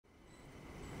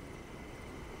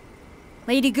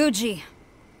Lady Guji,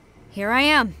 here I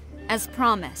am, as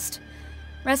promised.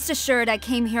 Rest assured I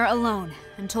came here alone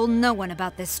and told no one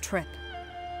about this trip.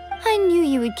 I knew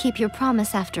you would keep your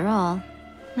promise after all.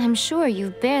 I'm sure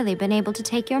you've barely been able to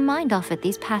take your mind off it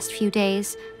these past few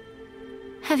days.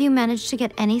 Have you managed to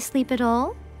get any sleep at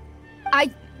all?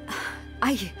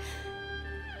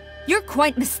 You're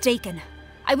quite mistaken.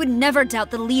 I would never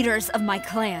doubt the leaders of my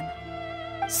clan.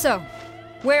 So,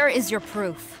 where is your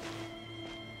proof?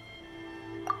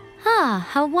 Ah,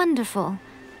 how wonderful.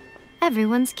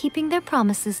 Everyone's keeping their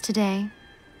promises today.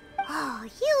 Oh,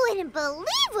 you wouldn't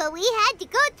believe what we had to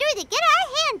go through to get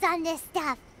our hands on this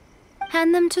stuff.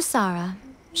 Hand them to Sarah.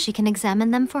 She can examine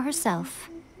them for herself.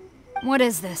 What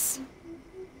is this?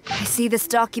 I see this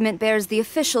document bears the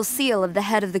official seal of the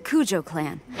head of the Kujo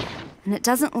clan, and it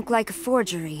doesn't look like a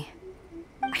forgery.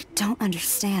 I don't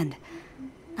understand.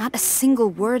 Not a single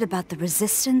word about the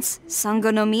resistance,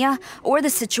 Sangonomiya, or the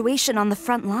situation on the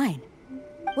front line.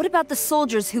 What about the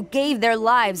soldiers who gave their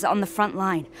lives on the front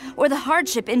line, or the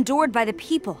hardship endured by the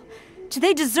people? Do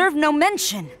they deserve no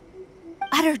mention?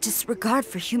 Utter disregard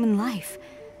for human life.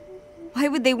 Why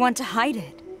would they want to hide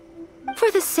it?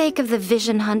 For the sake of the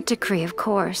Vision Hunt decree, of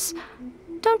course.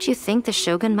 Don't you think the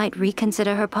Shogun might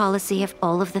reconsider her policy if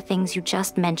all of the things you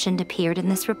just mentioned appeared in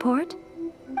this report?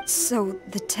 So,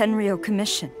 the Tenryou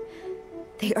Commission,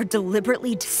 they are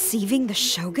deliberately deceiving the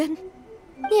Shogun?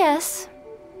 Yes.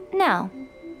 Now,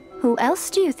 who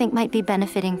else do you think might be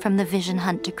benefiting from the Vision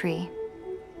Hunt decree?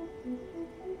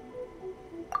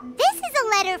 This is a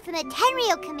letter from the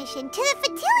Tenryou Commission to the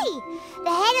Fatui. The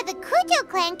head of the Kujo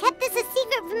clan kept this a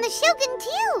secret from the Shogun,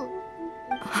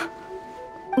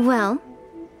 too. Well,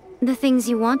 the things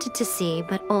you wanted to see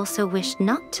but also wished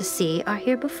not to see are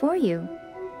here before you.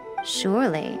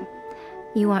 Surely,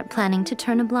 you aren't planning to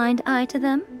turn a blind eye to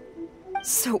them?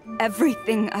 So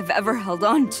everything I've ever held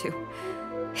on to,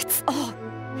 it's all...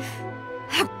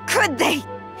 How could they?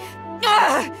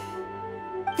 Ugh!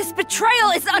 This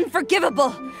betrayal is unforgivable!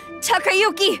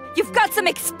 Takayuki, you've got some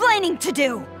explaining to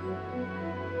do!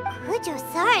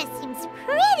 Kujo-Sara seems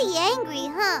pretty angry,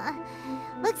 huh?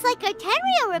 Looks like our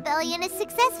Tenryou rebellion is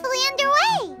successfully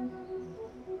underway.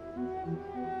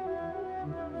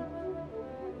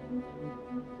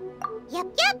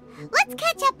 Yep. Let's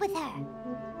catch up with her.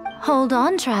 Hold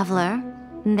on, Traveler.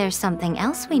 There's something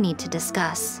else we need to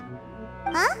discuss.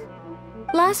 Huh?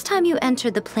 Last time you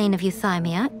entered the plane of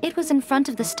Euthymia, it was in front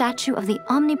of the statue of the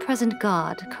omnipresent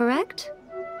god, correct?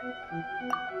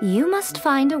 You must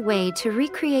find a way to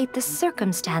recreate the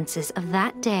circumstances of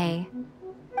that day.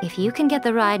 If you can get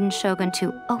the Raiden Shogun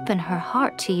to open her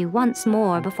heart to you once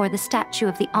more before the statue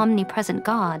of the omnipresent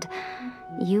god,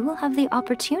 you will have the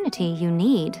opportunity you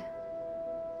need.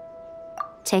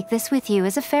 Take this with you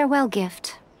as a farewell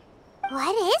gift.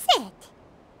 What is it?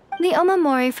 The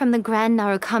Omamori from the Grand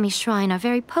Narukami Shrine are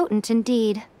very potent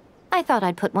indeed. I thought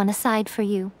I'd put one aside for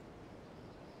you.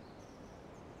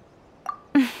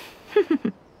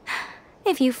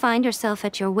 If you find yourself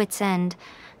at your wit's end,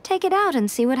 take it out and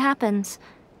see what happens.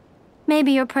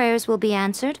 Maybe your prayers will be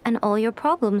answered and all your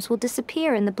problems will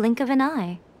disappear in the blink of an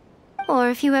eye. Or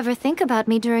if you ever think about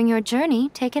me during your journey,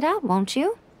 take it out, won't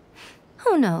you?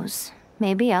 Who knows?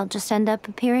 Maybe I'll just end up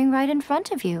appearing right in front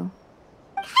of you.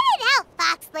 Cut it out,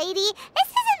 Fox Lady! This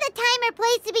isn't the time or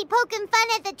place to be poking fun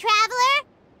at the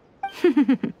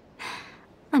Traveler!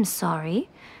 I'm sorry.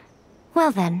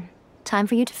 Well then, time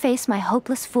for you to face my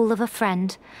hopeless fool of a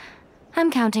friend. I'm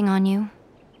counting on you.